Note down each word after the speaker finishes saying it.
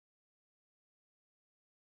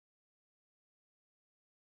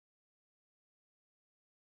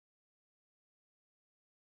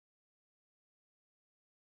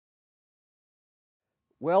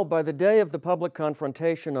Well, by the day of the public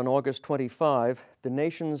confrontation on August 25, the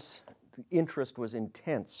nation's interest was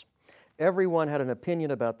intense. Everyone had an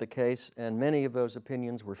opinion about the case, and many of those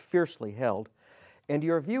opinions were fiercely held. And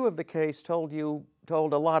your view of the case told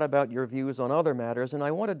a lot about your views on other matters, and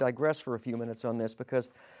I want to digress for a few minutes on this because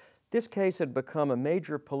this case had become a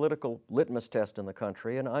major political litmus test in the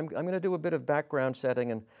country, and I'm going to do a bit of background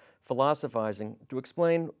setting and philosophizing to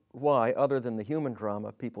explain why, other than the human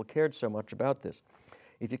drama, people cared so much about this.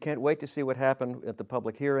 If you can't wait to see what happened at the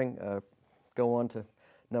public hearing, go on to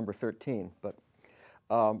number 13. But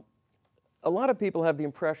a lot of people have the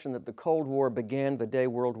impression that the Cold War began the day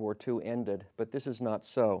World War II ended, but this is not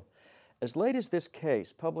so. As late as this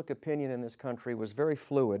case, public opinion in this country was very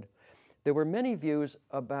fluid. There were many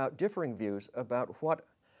differing views about what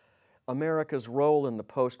America's role in the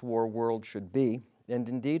post-war world should be, and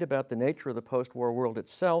indeed about the nature of the post-war world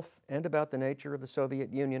itself, and about the nature of the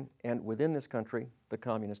Soviet Union, and within this country, the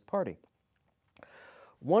Communist Party.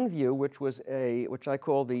 One view, which I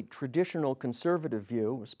call the traditional conservative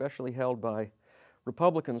view, especially held by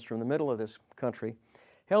Republicans from the middle of this country,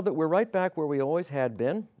 held that we're right back where we always had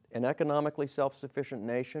been, an economically self-sufficient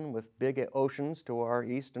nation with big oceans to our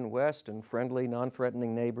east and west and friendly,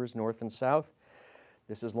 non-threatening neighbors north and south.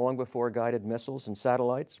 This is long before guided missiles and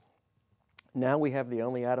satellites. Now we have the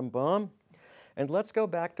only atom bomb, and let's go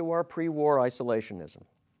back to our pre-war isolationism.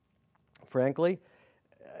 Frankly,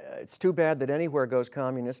 it's too bad that anywhere goes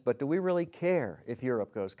communist, but do we really care if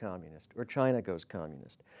Europe goes communist or China goes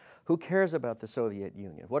communist? Who cares about the Soviet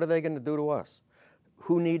Union? What are they going to do to us?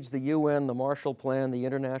 Who needs the UN, the Marshall Plan, the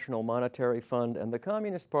International Monetary Fund, and the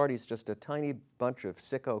Communist Party is just a tiny bunch of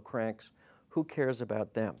sicko cranks. Who cares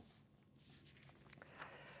about them?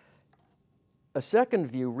 A second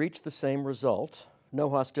view reached the same result, no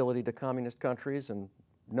hostility to communist countries and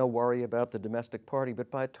no worry about the domestic party, but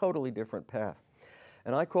by a totally different path.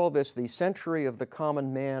 And I call this the century of the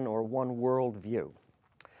common man or one world view.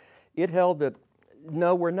 It held that,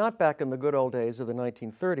 no, we're not back in the good old days of the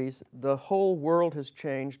 1930s. The whole world has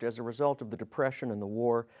changed as a result of the Depression and the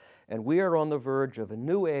war, and we are on the verge of a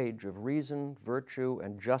new age of reason, virtue,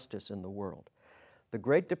 and justice in the world. The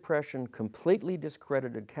Great Depression completely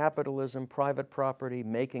discredited capitalism, private property,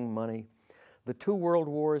 making money. The two world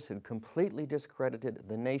wars had completely discredited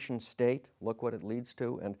the nation state, look what it leads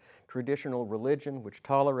to, and traditional religion, which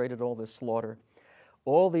tolerated all this slaughter.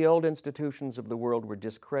 All the old institutions of the world were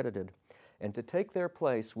discredited, and to take their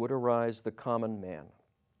place would arise the common man.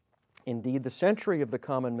 Indeed, the century of the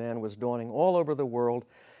common man was dawning all over the world,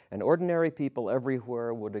 and ordinary people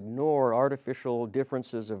everywhere would ignore artificial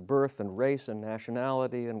differences of birth and race and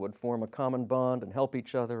nationality and would form a common bond and help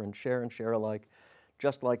each other and share alike,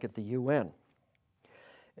 just like at the UN.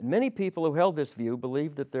 And many people who held this view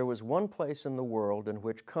believed that there was one place in the world in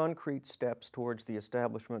which concrete steps towards the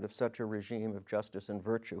establishment of such a regime of justice and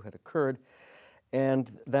virtue had occurred,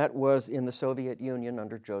 and that was in the Soviet Union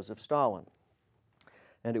under Joseph Stalin.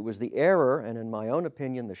 And it was the error, and in my own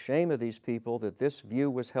opinion, the shame of these people, that this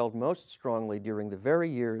view was held most strongly during the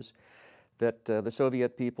very years that the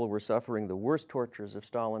Soviet people were suffering the worst tortures of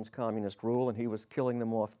Stalin's communist rule, and he was killing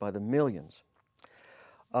them off by the millions.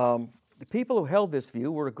 The people who held this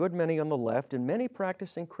view were a good many on the left and many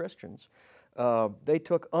practicing Christians. They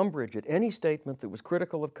took umbrage at any statement that was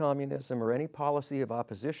critical of communism or any policy of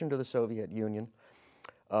opposition to the Soviet Union.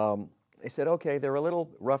 They said, okay, they're a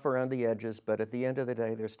little rough around the edges, but at the end of the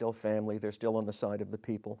day, they're still family, they're still on the side of the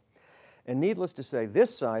people. And needless to say,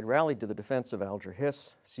 this side rallied to the defense of Alger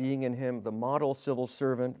Hiss, seeing in him the model civil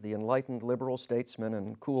servant, the enlightened liberal statesman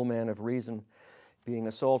and cool man of reason, being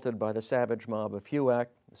assaulted by the savage mob of HUAC,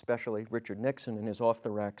 especially Richard Nixon in his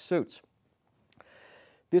off-the-rack suits.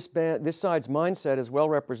 This side's mindset is well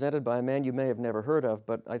represented by a man you may have never heard of,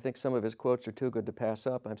 but I think some of his quotes are too good to pass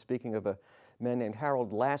up. I'm speaking of a man named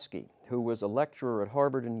Harold Lasky, who was a lecturer at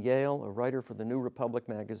Harvard and Yale, a writer for the New Republic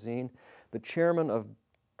magazine, the chairman of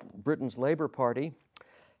Britain's Labour Party,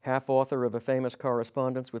 half author of a famous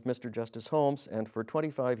correspondence with Mr. Justice Holmes, and for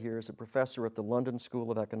 25 years a professor at the London School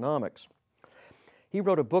of Economics. He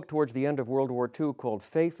wrote a book towards the end of World War II called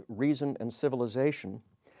Faith, Reason, and Civilization,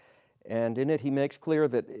 and in it he makes clear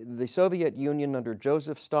that the Soviet Union under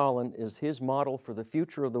Joseph Stalin is his model for the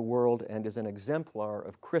future of the world and is an exemplar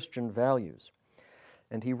of Christian values.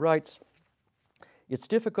 And he writes, "It's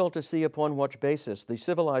difficult to see upon what basis the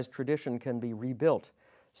civilized tradition can be rebuilt,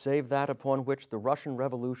 save that upon which the Russian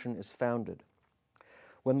Revolution is founded.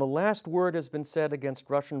 When the last word has been said against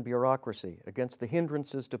Russian bureaucracy, against the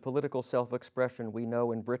hindrances to political self-expression we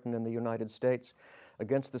know in Britain and the United States,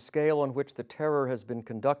 against the scale on which the terror has been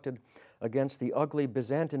conducted, against the ugly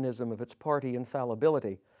Byzantinism of its party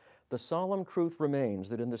infallibility, the solemn truth remains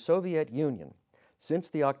that in the Soviet Union, since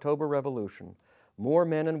the October Revolution, more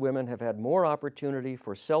men and women have had more opportunity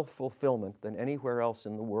for self-fulfillment than anywhere else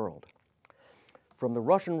in the world. From the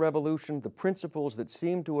Russian Revolution, the principles that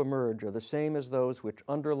seem to emerge are the same as those which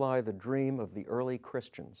underlie the dream of the early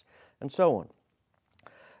Christians, and so on.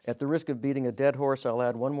 At the risk of beating a dead horse, I'll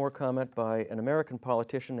add one more comment by an American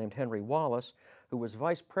politician named Henry Wallace, who was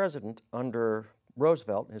vice president under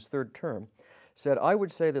Roosevelt in his third term, said, "I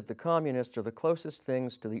would say that the communists are the closest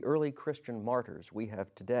things to the early Christian martyrs we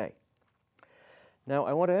have today." Now,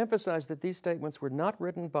 I want to emphasize that these statements were not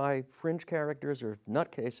written by fringe characters or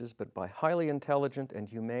nutcases, but by highly intelligent and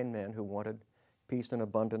humane men who wanted peace and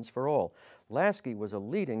abundance for all. Lasky was a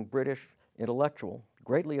leading British intellectual,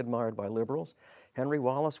 greatly admired by liberals. Henry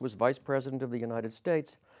Wallace was Vice President of the United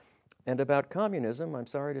States. And about communism, I'm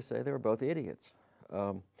sorry to say they were both idiots.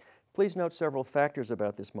 Please note several factors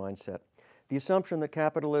about this mindset. The assumption that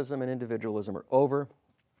capitalism and individualism are over,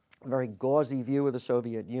 a very gauzy view of the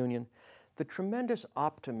Soviet Union, the tremendous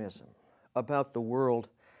optimism about the world,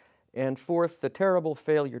 and fourth, the terrible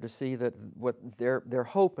failure to see that what their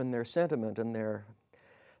hope and their sentiment and their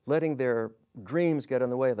letting their dreams get in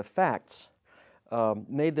the way of the facts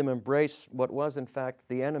made them embrace what was, in fact,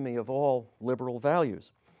 the enemy of all liberal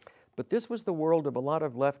values. But this was the world of a lot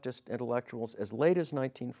of leftist intellectuals as late as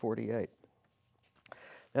 1948.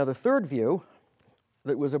 Now, the third view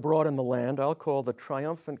that was abroad in the land, I'll call the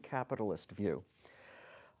triumphant capitalist view.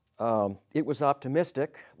 It was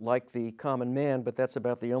optimistic, like the common man, but that's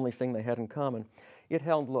about the only thing they had in common. It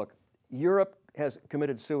held, look, Europe has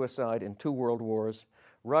committed suicide in 2 world wars.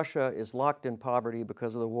 Russia is locked in poverty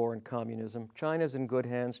because of the war and communism. China's in good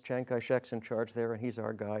hands. Chiang Kai-shek's in charge there, and he's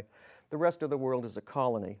our guy. The rest of the world is a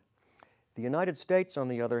colony. The United States, on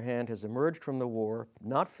the other hand, has emerged from the war,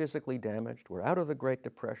 not physically damaged. We're out of the Great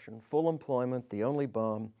Depression, full employment, the only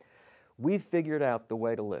bomb. We've figured out the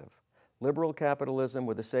way to live. Liberal capitalism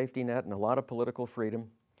with a safety net and a lot of political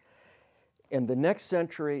freedom. And the next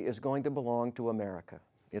century is going to belong to America.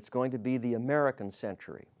 It's going to be the American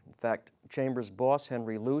century. In fact, Chambers' boss,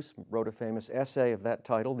 Henry Luce, wrote a famous essay of that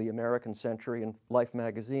title, The American Century, in Life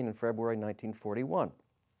magazine in February 1941.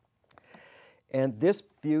 And this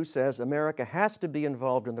view says America has to be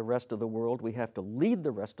involved in the rest of the world. We have to lead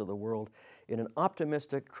the rest of the world in an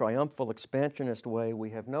optimistic, triumphal, expansionist way.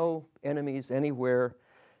 We have no enemies anywhere.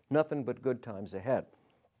 Nothing but good times ahead.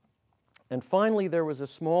 And finally, there was a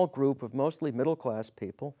small group of mostly middle-class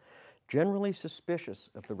people, generally suspicious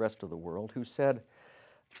of the rest of the world,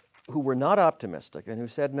 who were not optimistic and who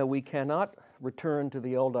said, no, we cannot return to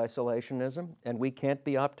the old isolationism and we can't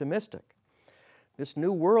be optimistic. This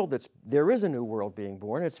new world, there is a new world being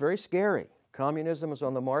born. It's very scary. Communism is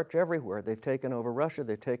on the march everywhere. They've taken over Russia.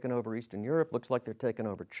 They've taken over Eastern Europe. Looks like they're taking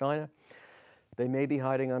over China. They may be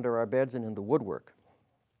hiding under our beds and in the woodwork.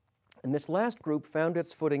 And this last group found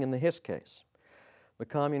its footing in the Hiss case. The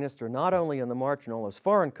communists are not only in the march in all those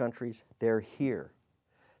foreign countries, they're here.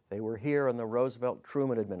 They were here in the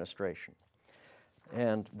Roosevelt-Truman administration.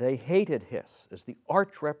 And they hated Hiss as the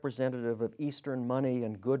arch representative of Eastern money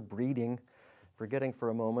and good breeding, forgetting for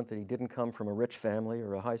a moment that he didn't come from a rich family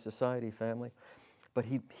or a high society family. But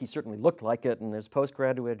he certainly looked like it, and his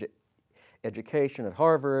postgraduate education at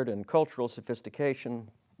Harvard and cultural sophistication,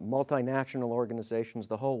 multinational organizations,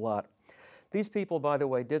 the whole lot. These people, by the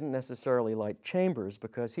way, didn't necessarily like Chambers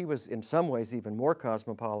because he was in some ways even more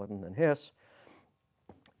cosmopolitan than Hiss.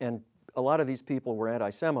 And a lot of these people were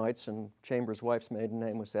anti-Semites, and Chambers' wife's maiden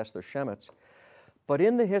name was Esther Shemitz. But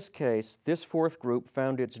in the Hiss case, this fourth group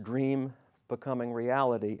found its dream becoming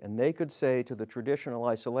reality, and they could say to the traditional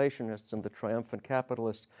isolationists and the triumphant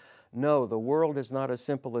capitalists, no, the world is not as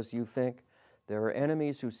simple as you think. There are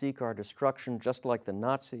enemies who seek our destruction just like the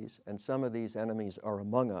Nazis, and some of these enemies are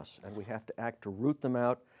among us, and we have to act to root them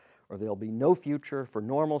out, or there'll be no future for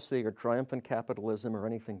normalcy or triumphant capitalism or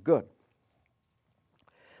anything good.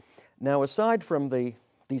 Now, aside from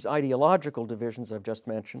these ideological divisions I've just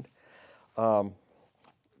mentioned,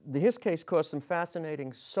 the Hiss case caused some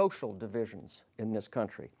fascinating social divisions in this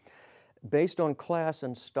country based on class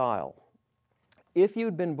and style. If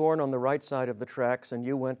you'd been born on the right side of the tracks and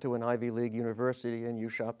you went to an Ivy League university and you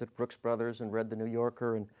shopped at Brooks Brothers and read the New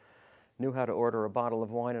Yorker and knew how to order a bottle of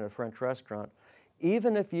wine in a French restaurant,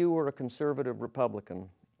 even if you were a conservative Republican,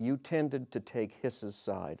 you tended to take Hiss's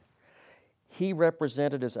side. He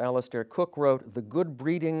represented, as Alistair Cook wrote, the good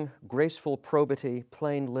breeding, graceful probity,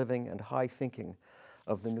 plain living, and high thinking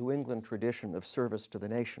of the New England tradition of service to the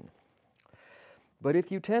nation. But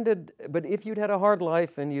if you'd had a hard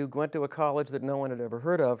life and you went to a college that no one had ever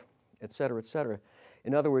heard of, et cetera,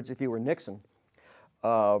 in other words, if you were Nixon,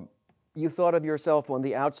 you thought of yourself on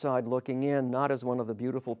the outside looking in, not as one of the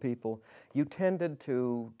beautiful people. You tended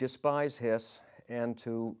to despise Hiss and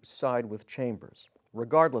to side with Chambers,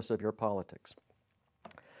 regardless of your politics.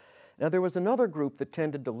 Now, there was another group that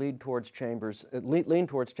tended to lean towards Chambers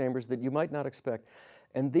that you might not expect.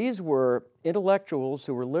 And these were intellectuals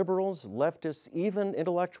who were liberals, leftists, even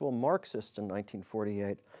intellectual Marxists in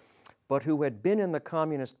 1948, but who had been in the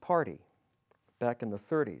Communist Party back in the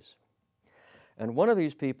 30s. And one of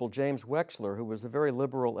these people, James Wexler, who was a very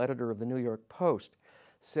liberal editor of the New York Post,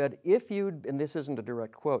 said, and this isn't a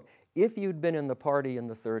direct quote, if you'd been in the party in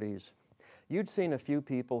the 30s, you'd seen a few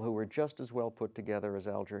people who were just as well put together as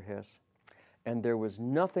Alger Hiss, and there was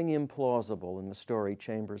nothing implausible in the story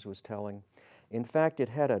Chambers was telling. In fact, it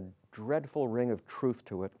had a dreadful ring of truth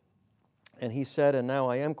to it. And he said, and now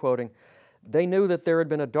I am quoting, they knew that there had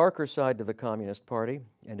been a darker side to the Communist Party,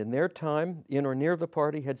 and in their time, in or near the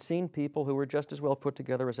party, had seen people who were just as well put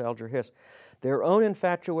together as Alger Hiss. Their own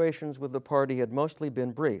infatuations with the party had mostly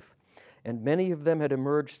been brief, and many of them had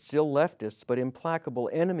emerged still leftists, but implacable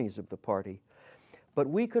enemies of the party. But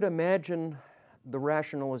we could imagine the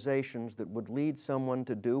rationalizations that would lead someone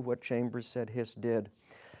to do what Chambers said Hiss did.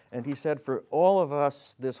 And he said, for all of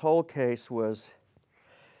us, this whole case was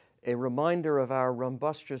a reminder of our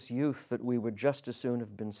rumbustious youth that we would just as soon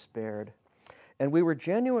have been spared. And we were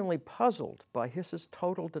genuinely puzzled by Hiss's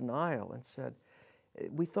total denial and said,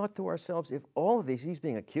 we thought to ourselves, if all of these he's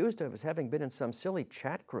being accused of as having been in some silly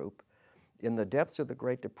chat group in the depths of the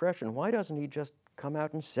Great Depression, why doesn't he just come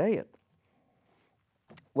out and say it?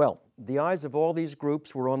 Well, the eyes of all these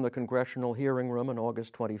groups were on the congressional hearing room on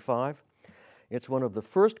August 25. It's one of the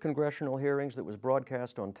first congressional hearings that was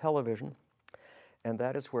broadcast on television, and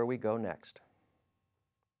that is where we go next.